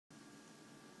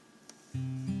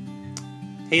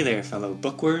Hey there fellow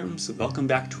bookworms, welcome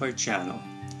back to our channel.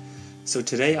 So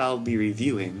today I'll be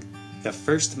reviewing The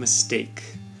First Mistake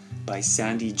by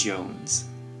Sandie Jones.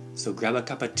 So grab a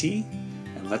cup of tea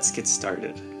and let's get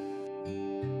started.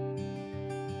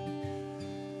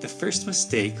 The First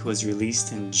Mistake was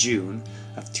released in June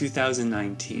of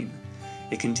 2019.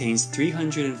 It contains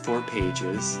 304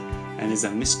 pages and is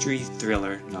a mystery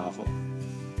thriller novel.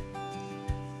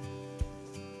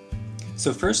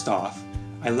 So first off,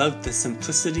 I loved the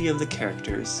simplicity of the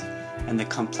characters and the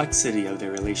complexity of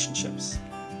their relationships.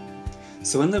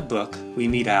 So in the book, we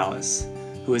meet Alice,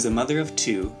 who is a mother of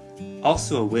two,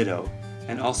 also a widow,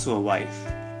 and also a wife,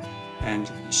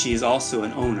 and she is also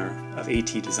an owner of AT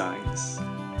Designs.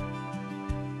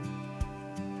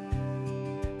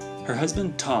 Her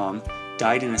husband Tom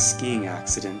died in a skiing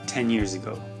accident 10 years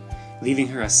ago, leaving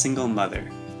her a single mother.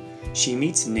 She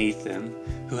meets Nathan,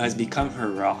 who has become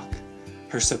her rock,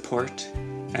 her support,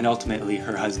 and ultimately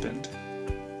her husband.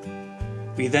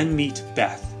 We then meet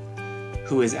Beth,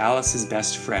 who is Alice's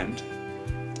best friend.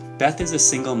 Beth is a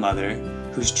single mother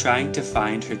who's trying to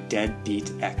find her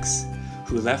deadbeat ex,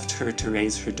 who left her to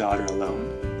raise her daughter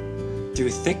alone. Through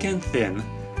thick and thin,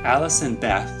 Alice and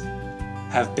Beth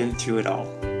have been through it all.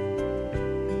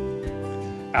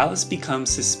 Alice becomes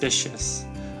suspicious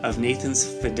of Nathan's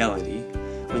fidelity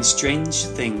when strange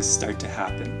things start to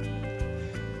happen.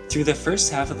 Through the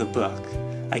first half of the book,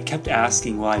 I kept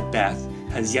asking why Beth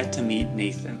has yet to meet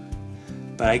Nathan,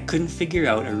 but I couldn't figure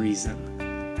out a reason.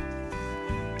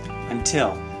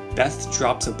 Until Beth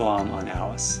drops a bomb on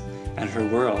Alice, and her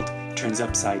world turns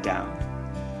upside down.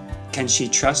 Can she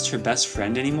trust her best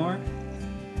friend anymore?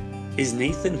 Is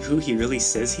Nathan who he really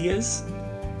says he is?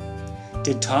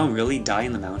 Did Tom really die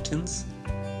in the mountains?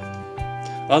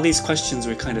 All these questions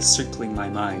were kind of circling my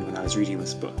mind when I was reading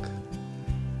this book.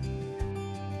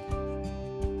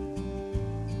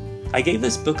 I gave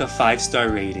this book a 5-star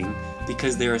rating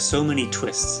because there are so many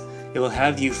twists. It will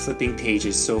have you flipping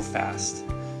pages so fast,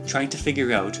 trying to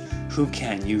figure out who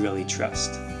can you really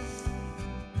trust.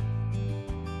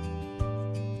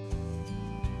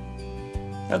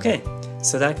 Okay,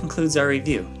 so that concludes our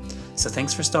review. So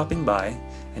thanks for stopping by,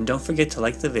 and don't forget to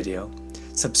like the video,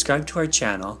 subscribe to our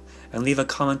channel, and leave a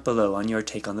comment below on your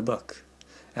take on the book.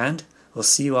 And we'll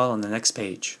see you all on the next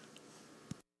page.